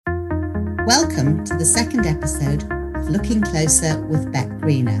Welcome to the second episode of Looking Closer with Beck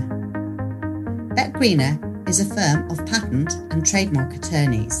Greener. Beck Greener is a firm of patent and trademark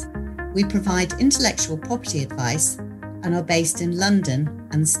attorneys. We provide intellectual property advice and are based in London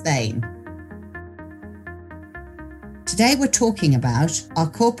and Spain. Today we're talking about our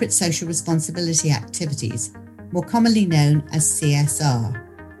corporate social responsibility activities, more commonly known as CSR.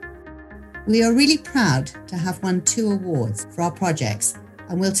 We are really proud to have won 2 awards for our projects,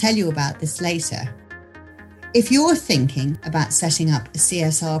 and we'll tell you about this later. If you're thinking about setting up a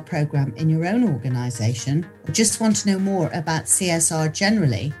CSR program in your own organisation, or just want to know more about CSR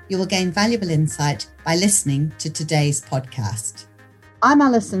generally, you will gain valuable insight by listening to today's podcast. I'm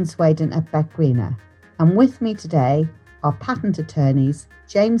Alison Swaden at Beck Greener, and with me today are patent attorneys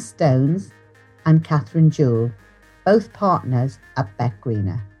James Stones and Catherine Jewell, both partners at Beck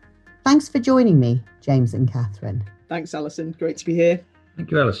Greener. Thanks for joining me, James and Catherine. Thanks, Alison. Great to be here.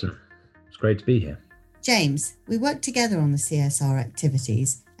 Thank you, Alison. It's great to be here. James, we work together on the CSR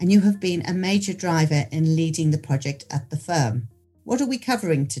activities, and you have been a major driver in leading the project at the firm. What are we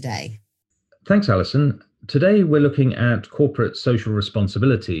covering today? Thanks, Alison. Today we're looking at corporate social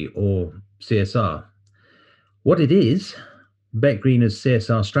responsibility, or CSR. What it is, Beck Greener's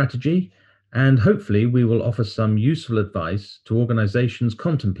CSR strategy, and hopefully we will offer some useful advice to organisations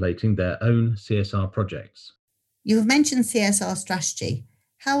contemplating their own CSR projects. You have mentioned CSR strategy.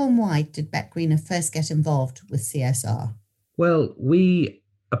 How and why did Beck Greener first get involved with CSR? Well, we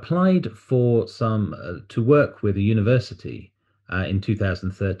applied for to work with a university in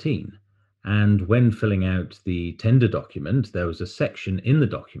 2013. And when filling out the tender document, there was a section in the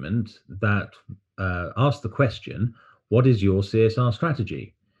document that asked the question, what is your CSR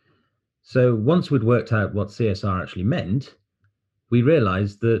strategy? So once we'd worked out what CSR actually meant, we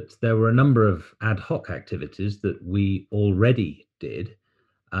realized that there were a number of ad hoc activities that we already did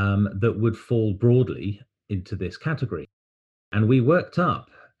that would fall broadly into this category. And we worked up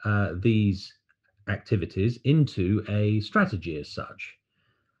these activities into a strategy as such.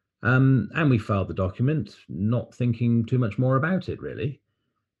 And we filed the document, not thinking too much more about it, really.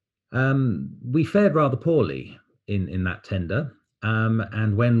 We fared rather poorly in that tender.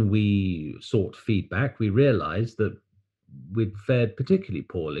 And when we sought feedback, we realized that we'd fared particularly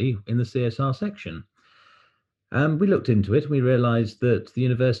poorly in the CSR section. We looked into it and we realized that the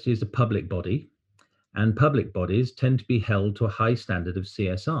university is a public body, and public bodies tend to be held to a high standard of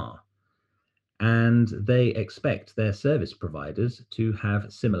CSR. And they expect their service providers to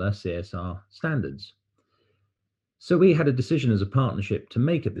have similar CSR standards. So we had a decision as a partnership to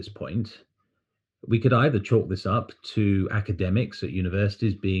make at this point. We could either chalk this up to academics at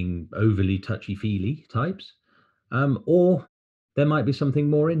universities being overly touchy-feely types, or there might be something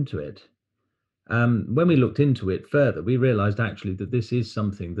more into it. When we looked into it further, we realized actually that this is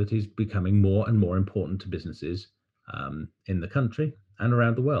something that is becoming more and more important to businesses in the country and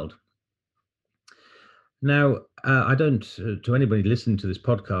around the world. Now, to anybody listening to this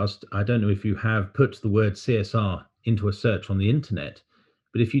podcast, I don't know if you have put the word CSR into a search on the internet,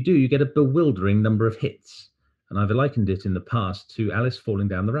 but if you do, you get a bewildering number of hits. And I've likened it in the past to Alice falling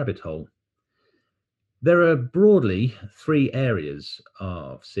down the rabbit hole. There are broadly 3 areas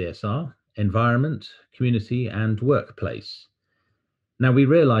of CSR: environment, community, and workplace. Now, we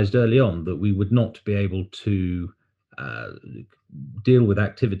realized early on that we would not be able to deal with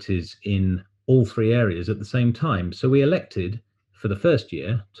activities in all 3 areas at the same time. So we elected for the first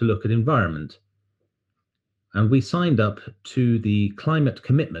year to look at environment. And we signed up to the climate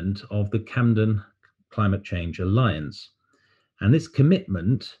commitment of the Camden Climate Change Alliance. And this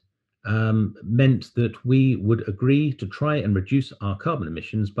commitment meant that we would agree to try and reduce our carbon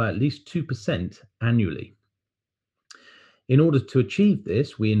emissions by at least 2% annually. In order to achieve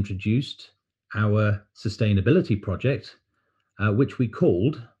this, we introduced our sustainability project, which we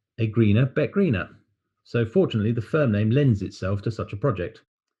called A Greener Beck Greener. So fortunately, the firm name lends itself to such a project.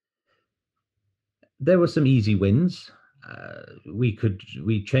 There were some easy wins.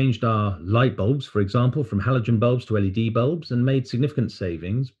 We changed our light bulbs, for example, from halogen bulbs to LED bulbs, and made significant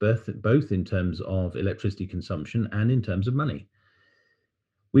savings, both in terms of electricity consumption and in terms of money.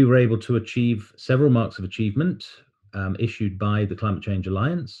 We were able to achieve several marks of achievement issued by the Climate Change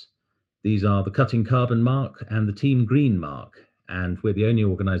Alliance. These are the Cutting Carbon Mark and the Team Green Mark, and we're the only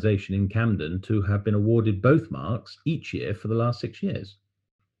organisation in Camden to have been awarded both marks each year for the last 6 years.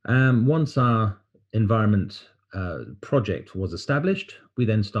 Once our environment project was established, we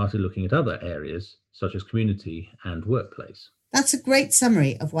then started looking at other areas such as community and workplace. That's a great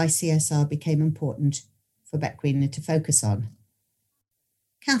summary of why CSR became important for Beck Greener to focus on.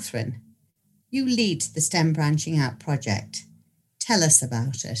 Catherine, you lead the STEM Branching Out project. Tell us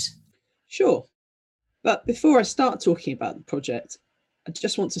about it. Sure. But before I start talking about the project, I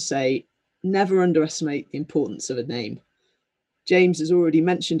just want to say, never underestimate the importance of a name. James has already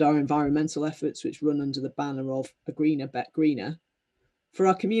mentioned our environmental efforts, which run under the banner of A Greener, Bet Greener. For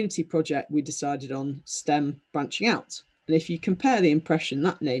our community project, we decided on STEM branching out. And if you compare the impression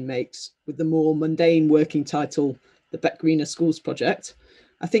that name makes with the more mundane working title, the Bet Greener Schools Project,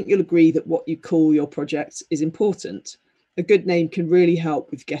 I think you'll agree that what you call your project is important. A good name can really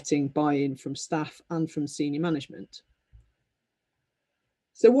help with getting buy-in from staff and from senior management.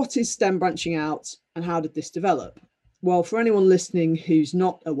 So what is STEM branching out and how did this develop? Well, for anyone listening who's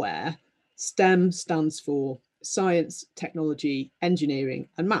not aware, STEM stands for science, technology, engineering,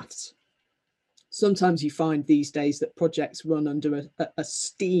 and maths. Sometimes you find these days that projects run under a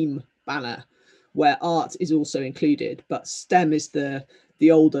STEAM banner where art is also included, but STEM is the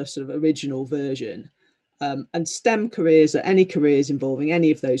older sort of original version. And STEM careers are any careers involving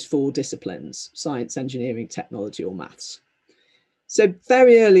any of those four disciplines: science, engineering, technology, or maths. So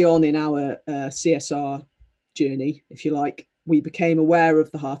very early on in our CSR journey, if you like, we became aware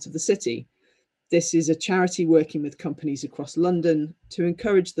of the Heart of the City. This is a charity working with companies across London to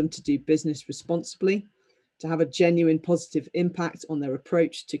encourage them to do business responsibly, to have a genuine positive impact on their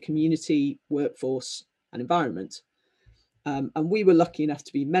approach to community, workforce, and environment. And we were lucky enough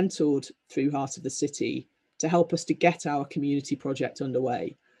to be mentored through Heart of the City to help us to get our community project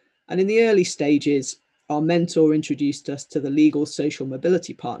underway. And in the early stages, our mentor introduced us to the Legal Social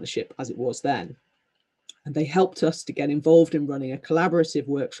Mobility Partnership, as it was then. And they helped us to get involved in running a collaborative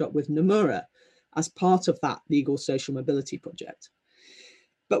workshop with Nomura as part of that Legal Social Mobility project.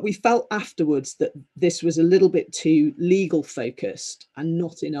 But we felt afterwards that this was a little bit too legal focused and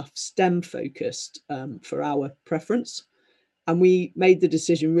not enough STEM focused for our preference. And we made the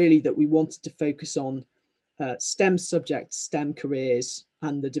decision really that we wanted to focus on STEM subjects, STEM careers,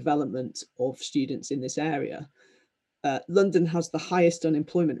 and the development of students in this area. London has the highest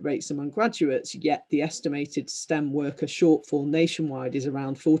unemployment rates among graduates, yet the estimated STEM worker shortfall nationwide is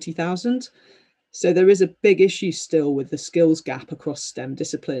around 40,000. So there is a big issue still with the skills gap across STEM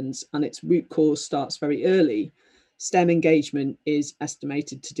disciplines, and its root cause starts very early. STEM engagement is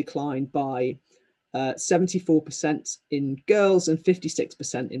estimated to decline by 74% in girls and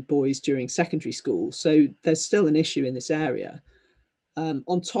 56% in boys during secondary school. So there's still an issue in this area.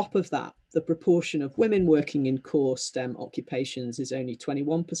 On top of that, the proportion of women working in core STEM occupations is only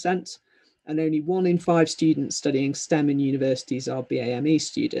 21%, and only 1 in 5 students studying STEM in universities are BAME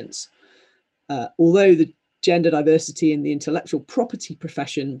students. Although the gender diversity in the intellectual property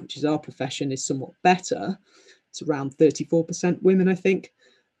profession, which is our profession, is somewhat better, it's around 34% women, I think.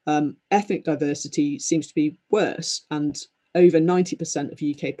 Ethnic diversity seems to be worse, and over 90% of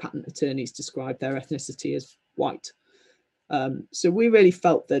UK patent attorneys describe their ethnicity as white. So we really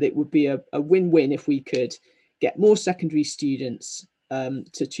felt that it would be a win-win if we could get more secondary students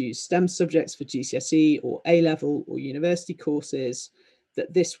to choose STEM subjects for GCSE or A-level or university courses,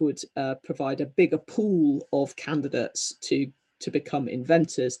 that this would provide a bigger pool of candidates to become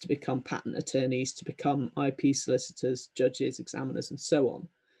inventors, to become patent attorneys, to become IP solicitors, judges, examiners, and so on.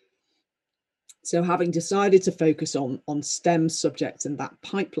 So having decided to focus on STEM subjects and that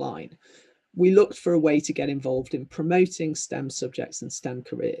pipeline, we looked for a way to get involved in promoting STEM subjects and STEM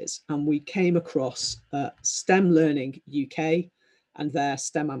careers. And we came across STEM Learning UK and their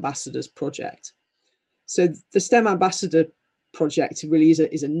STEM Ambassadors project. So the STEM Ambassador project really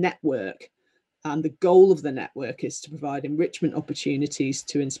is a network. And the goal of the network is to provide enrichment opportunities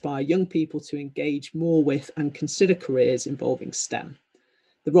to inspire young people to engage more with and consider careers involving STEM.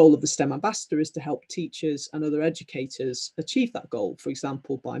 The role of the STEM Ambassador is to help teachers and other educators achieve that goal, for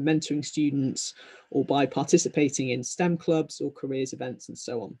example, by mentoring students or by participating in STEM clubs or careers events and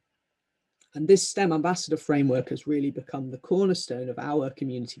so on. And this STEM Ambassador framework has really become the cornerstone of our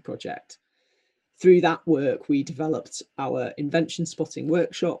community project. Through that work, we developed our invention spotting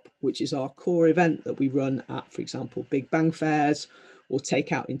workshop, which is our core event that we run at, for example, Big Bang fairs or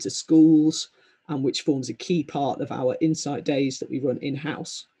take out into schools, and which forms a key part of our insight days that we run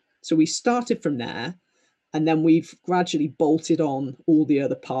in-house. So we started from there, and then we've gradually bolted on all the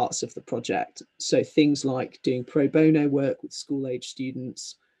other parts of the project. So things like doing pro bono work with school-age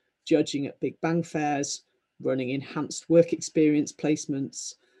students, judging at Big Bang fairs, running enhanced work experience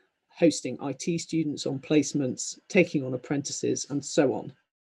placements, hosting IT students on placements, taking on apprentices, and so on.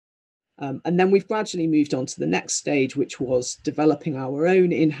 And then we've gradually moved on to the next stage, which was developing our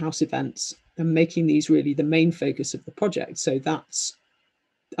own in-house events and making these really the main focus of the project. So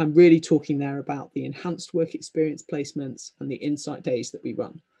I'm really talking there about the enhanced work experience placements and the insight days that we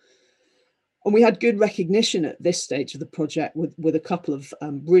run. And we had good recognition at this stage of the project with a couple of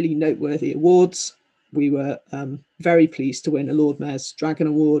really noteworthy awards. We were very pleased to win a Lord Mayor's Dragon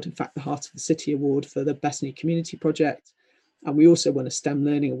Award, in fact, the Heart of the City Award for the Best New Community Project. And we also won a STEM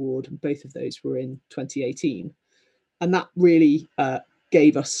Learning Award, and both of those were in 2018. And that really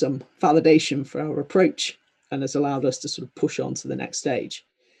gave us some validation for our approach and has allowed us to sort of push on to the next stage.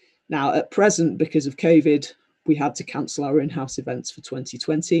 Now, at present, because of COVID, we had to cancel our in-house events for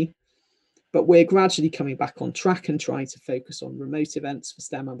 2020. But we're gradually coming back on track and trying to focus on remote events for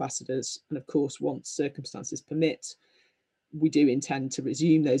STEM ambassadors. And of course, once circumstances permit, we do intend to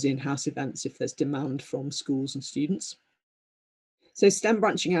resume those in-house events if there's demand from schools and students. So STEM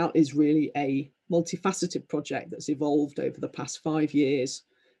Branching Out is really a multifaceted project that's evolved over the past 5 years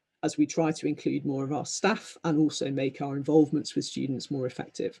as we try to include more of our staff and also make our involvements with students more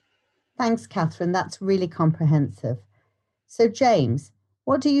effective. Thanks, Catherine. That's really comprehensive. So, James,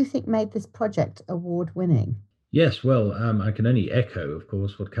 what do you think made this project award-winning? Yes, well, I can only echo, of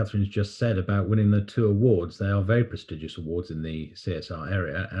course, what Catherine's just said about winning the 2 awards. They are very prestigious awards in the CSR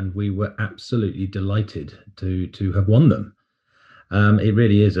area, and we were absolutely delighted to have won them. It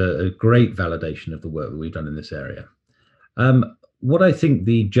really is a great validation of the work that we've done in this area. What I think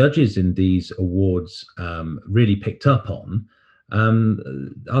the judges in these awards really picked up on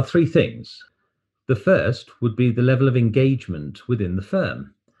are 3 things. The first would be the level of engagement within the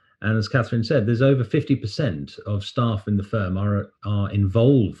firm. And as Catherine said, there's over 50% of staff in the firm are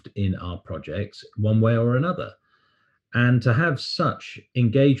involved in our projects one way or another. And to have such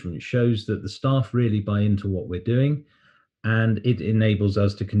engagement shows that the staff really buy into what we're doing, and it enables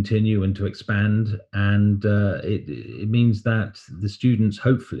us to continue and to expand. And it means that the students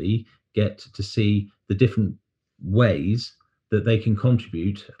hopefully get to see the different ways that they can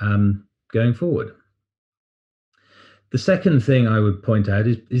contribute going forward. The second thing I would point out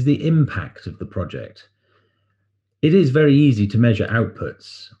is the impact of the project. It is very easy to measure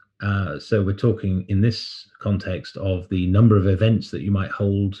outputs. So we're talking in this context of the number of events that you might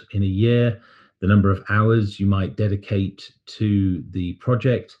hold in a year, the number of hours you might dedicate to the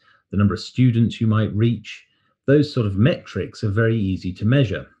project, the number of students you might reach. Those sort of metrics are very easy to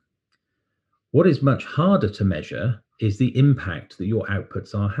measure. What is much harder to measure is the impact that your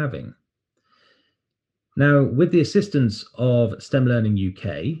outputs are having. Now, with the assistance of STEM Learning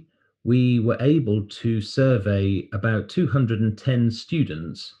UK, we were able to survey about 210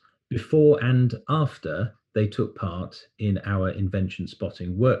 students before and after they took part in our invention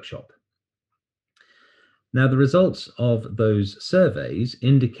spotting workshop. Now, the results of those surveys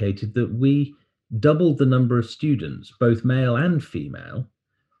indicated that we doubled the number of students, both male and female,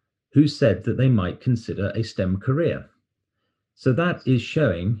 who said that they might consider a STEM career. So that is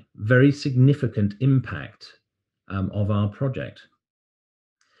showing very significant impact of our project.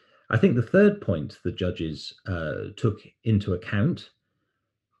 I think the third point the judges took into account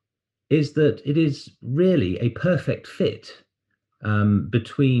is that it is really a perfect fit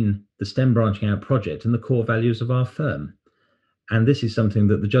between the STEM Branching Out project and the core values of our firm. And this is something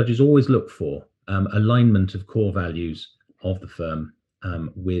that the judges always look for, alignment of core values of the firm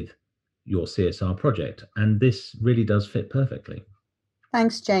with your CSR project. And this really does fit perfectly.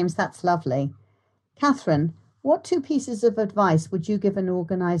 Thanks, James. That's lovely. Catherine, what 2 pieces of advice would you give an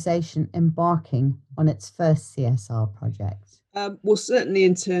organisation embarking on its first CSR project? Well, certainly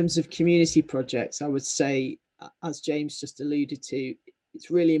in terms of community projects, I would say, as James just alluded to,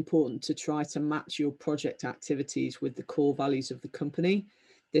 it's really important to try to match your project activities with the core values of the company.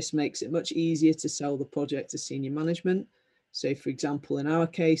 This makes it much easier to sell the project to senior management. So, for example, in our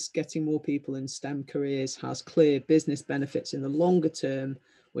case, getting more people in STEM careers has clear business benefits in the longer term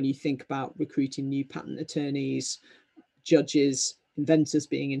when you think about recruiting new patent attorneys, judges, inventors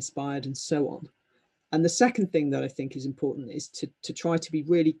being inspired, and so on. And the second thing that I think is important is to try to be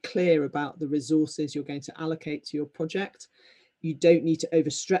really clear about the resources you're going to allocate to your project. You don't need to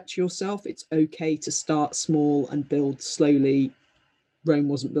overstretch yourself. It's okay to start small and build slowly. Rome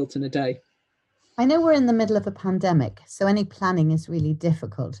wasn't built in a day. I know we're in the middle of a pandemic, so any planning is really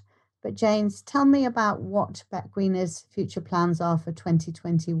difficult. But James, tell me about what BetGreener's future plans are for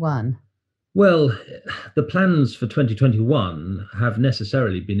 2021. Well, the plans for 2021 have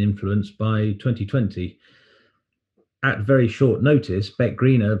necessarily been influenced by 2020. At very short notice,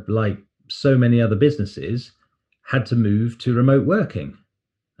 BetGreener, like so many other businesses, had to move to remote working.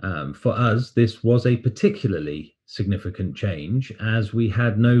 For us, this was a particularly significant change as we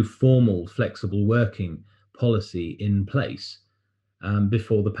had no formal flexible working policy in place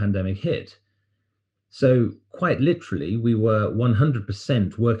before the pandemic hit. So quite literally, we were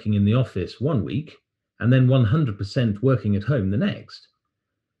 100% working in the office one week and then 100% working at home the next.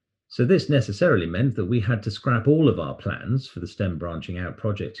 So this necessarily meant that we had to scrap all of our plans for the STEM Branching Out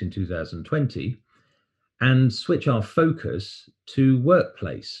project in 2020 and switch our focus to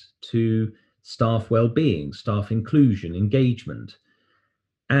workplace, to staff well-being, staff inclusion, engagement.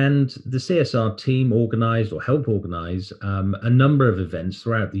 And the CSR team organised or helped organise a number of events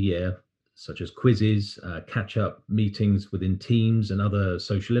throughout the year, such as quizzes, catch-up meetings within teams and other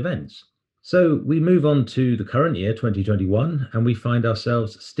social events. So we move on to the current year, 2021, and we find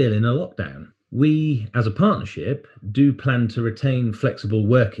ourselves still in a lockdown. We, as a partnership, do plan to retain flexible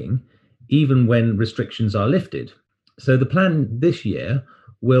working even when restrictions are lifted. So the plan this year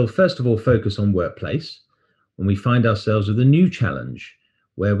will first of all focus on workplace, and we find ourselves with a new challenge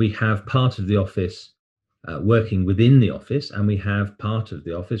where we have part of the office working within the office and we have part of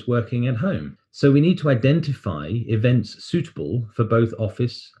the office working at home. So we need to identify events suitable for both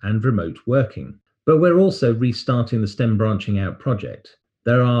office and remote working. But we're also restarting the STEM Branching Out project.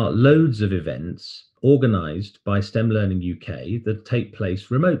 There are loads of events organised by STEM Learning UK that take place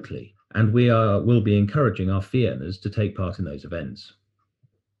remotely, and will be encouraging our fee earners to take part in those events.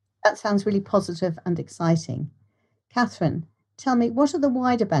 That sounds really positive and exciting. Catherine, tell me, what are the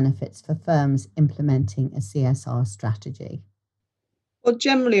wider benefits for firms implementing a CSR strategy? Well,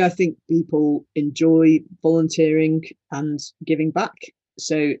 generally, I think people enjoy volunteering and giving back.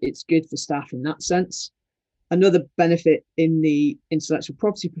 So it's good for staff in that sense. Another benefit in the intellectual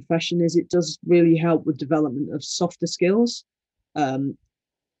property profession is it does really help with development of softer skills.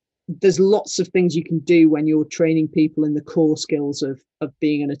 There's lots of things you can do when you're training people in the core skills of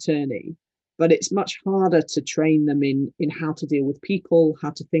being an attorney, but it's much harder to train them in how to deal with people, how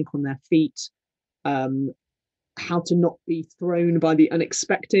to think on their feet, how to not be thrown by the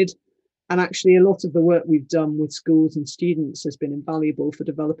unexpected. And actually, a lot of the work we've done with schools and students has been invaluable for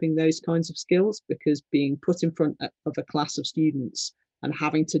developing those kinds of skills, because being put in front of a class of students and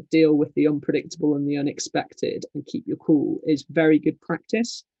having to deal with the unpredictable and the unexpected and keep your cool is very good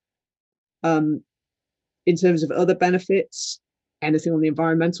practice. In terms of other benefits, anything on the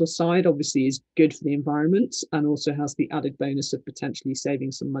environmental side obviously is good for the environment and also has the added bonus of potentially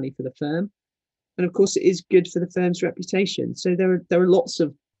saving some money for the firm. And of course, it is good for the firm's reputation. So there are lots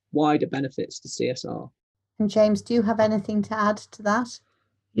of wider benefits to CSR. And James, do you have anything to add to that?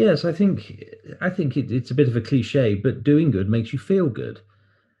 Yes, I think it's a bit of a cliche, but doing good makes you feel good.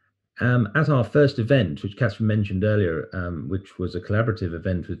 At our first event, which Catherine mentioned earlier, which was a collaborative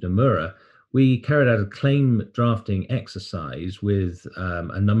event with Nomura, we carried out a claim drafting exercise with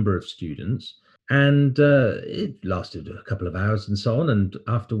a number of students, and it lasted a couple of hours and so on. And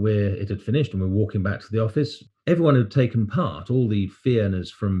after it had finished and we're walking back to the office, everyone who had taken part, all the fee earners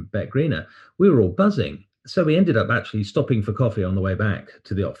from Beck Greener, we were all buzzing. So we ended up actually stopping for coffee on the way back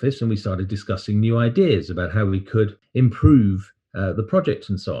to the office, and we started discussing new ideas about how we could improve the project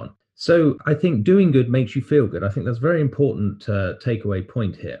and so on. So I think doing good makes you feel good. I think that's a very important takeaway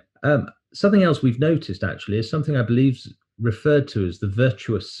point here. Something else we've noticed actually is something I believe is referred to as the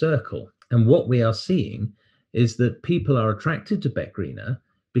virtuous circle. And what we are seeing is that people are attracted to Beck Greener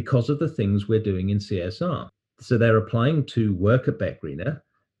because of the things we're doing in CSR. So they're applying to work at Beck Greener.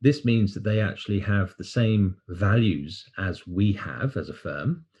 This means that they actually have the same values as we have as a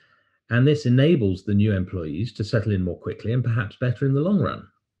firm. And this enables the new employees to settle in more quickly and perhaps better in the long run.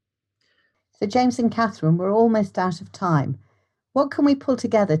 So James and Catherine, we're almost out of time. What can we pull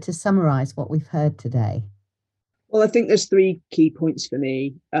together to summarise what we've heard today? Well, I think there's 3 key points for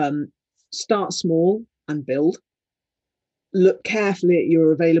me. Start small and build. Look carefully at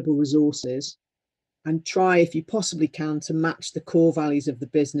your available resources and try, if you possibly can, to match the core values of the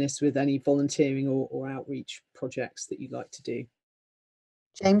business with any volunteering or outreach projects that you'd like to do.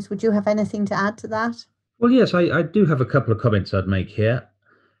 James, would you have anything to add to that? Well, yes, I do have a couple of comments I'd make here.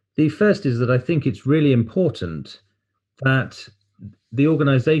 The first is that I think it's really important that the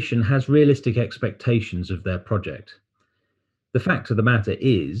organisation has realistic expectations of their project. The fact of the matter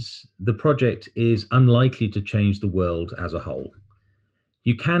is, the project is unlikely to change the world as a whole.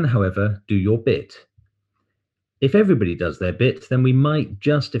 You can, however, do your bit. If everybody does their bit, then we might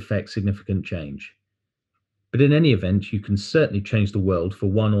just effect significant change. But in any event, you can certainly change the world for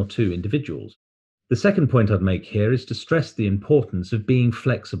 1 or 2 individuals. The second point I'd make here is to stress the importance of being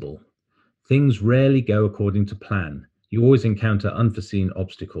flexible. Things rarely go according to plan. You always encounter unforeseen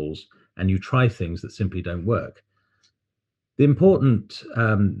obstacles, and you try things that simply don't work. The important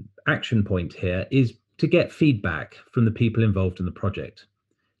action point here is to get feedback from the people involved in the project.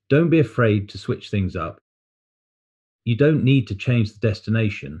 Don't be afraid to switch things up. You don't need to change the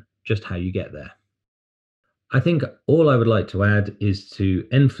destination, just how you get there. I think all I would like to add is to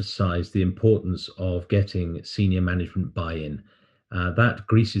emphasize the importance of getting senior management buy-in. That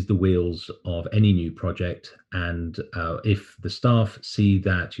greases the wheels of any new project, and if the staff see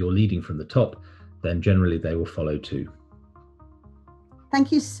that you're leading from the top, then generally they will follow too.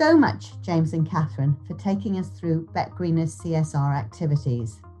 Thank you so much, James and Catherine, for taking us through BetGreener's CSR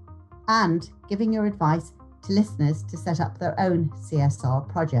activities and giving your advice to listeners to set up their own CSR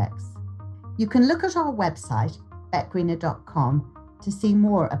projects. You can look at our website, betgreener.com, to see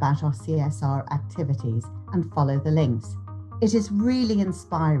more about our CSR activities and follow the links. It is really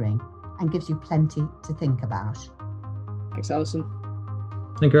inspiring and gives you plenty to think about. Thanks, Alison.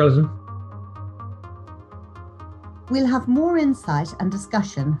 Thank you, Alison. We'll have more insight and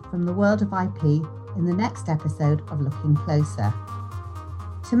discussion from the world of IP in the next episode of Looking Closer.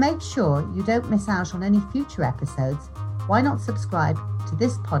 To make sure you don't miss out on any future episodes, why not subscribe to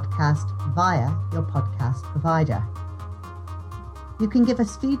this podcast via your podcast provider? You can give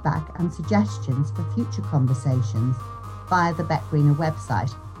us feedback and suggestions for future conversations via the BetGreener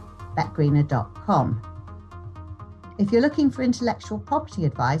website, betgreener.com. If you're looking for intellectual property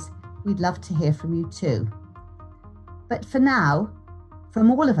advice, we'd love to hear from you too. But for now,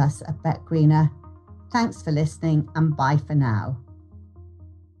 from all of us at BetGreener, thanks for listening and bye for now.